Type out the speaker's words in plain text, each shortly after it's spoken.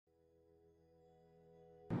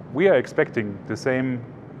We are expecting the same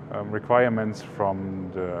requirements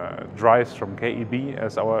from the drives from KEB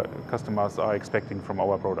as our customers are expecting from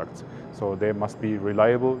our products. So they must be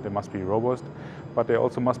reliable, they must be robust, but they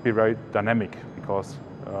also must be very dynamic, because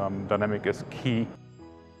dynamic is key.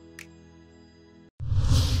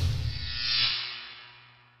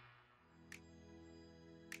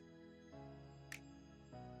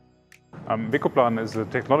 Vecoplan is a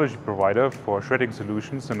technology provider for shredding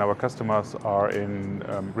solutions, and our customers are in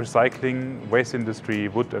recycling, waste industry,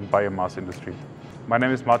 wood and biomass industry. My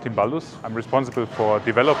name is Baldus. I'm responsible for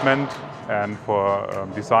development and for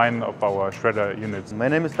design of our shredder units. My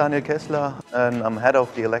name is Daniel Kessler and I'm head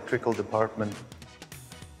of the electrical department.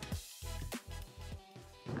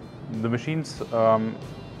 The machines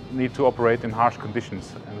need to operate in harsh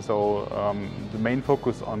conditions, and so the main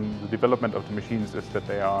focus on the development of the machines is that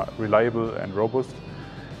they are reliable and robust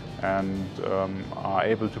and are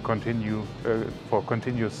able to continue for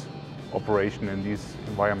continuous operation in these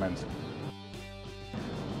environments.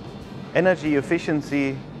 Energy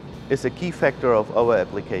efficiency is a key factor of our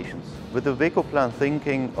applications. With the Vecoplan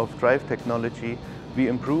thinking of drive technology, we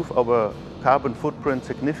improve our carbon footprint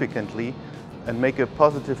significantly and make a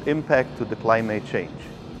positive impact to the climate change.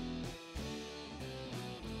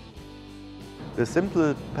 The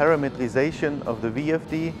simple parameterization of the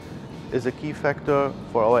VFD is a key factor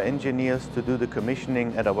for our engineers to do the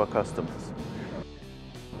commissioning at our customers.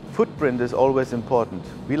 Footprint is always important.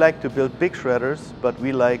 We like to build big shredders, but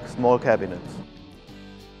we like small cabinets.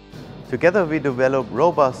 Together we develop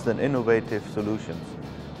robust and innovative solutions.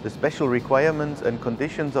 The special requirements and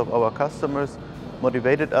conditions of our customers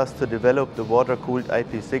motivated us to develop the water-cooled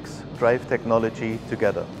IP6 drive technology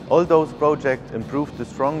together. All those projects improved the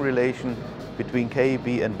strong relation between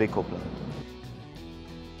KEB and Vecoplan.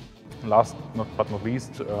 Last but not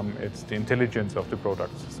least, it's the intelligence of the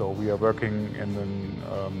products. So we are working in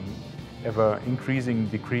an ever-increasing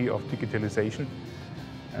degree of digitalization,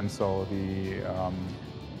 and so the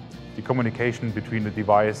communication between the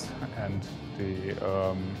device and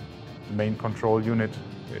the main control unit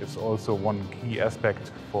is also one key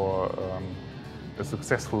aspect for a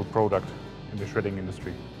successful product in the shredding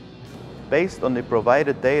industry. Based on the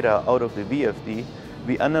provided data out of the VFD,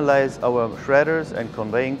 we analyze our shredders and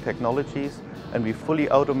conveying technologies, and we fully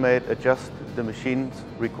automate, adjust the machines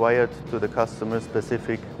required to the customer's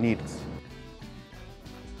specific needs.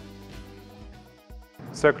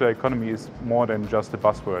 Circular economy is more than just a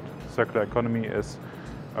buzzword. Circular economy is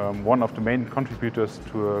one of the main contributors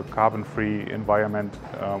to a carbon-free environment,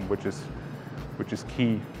 which is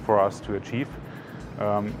key for us to achieve.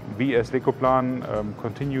 We as Vecoplan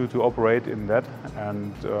continue to operate in that,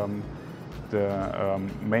 and the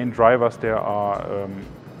main drivers there are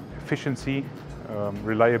efficiency,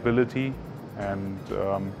 reliability, and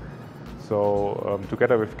so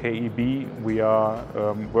together with KEB we are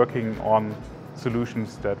working on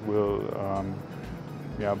solutions that will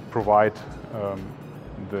provide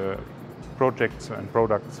the projects and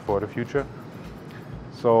products for the future.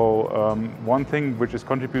 So one thing which is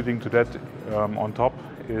contributing to that on top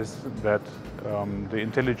is that the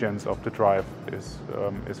intelligence of the drive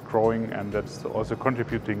is growing, and that's also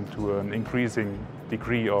contributing to an increasing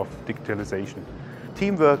degree of digitalization.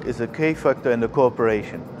 Teamwork is a key factor in the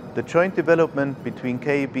cooperation, the joint development between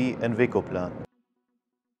KEB and Vecoplan.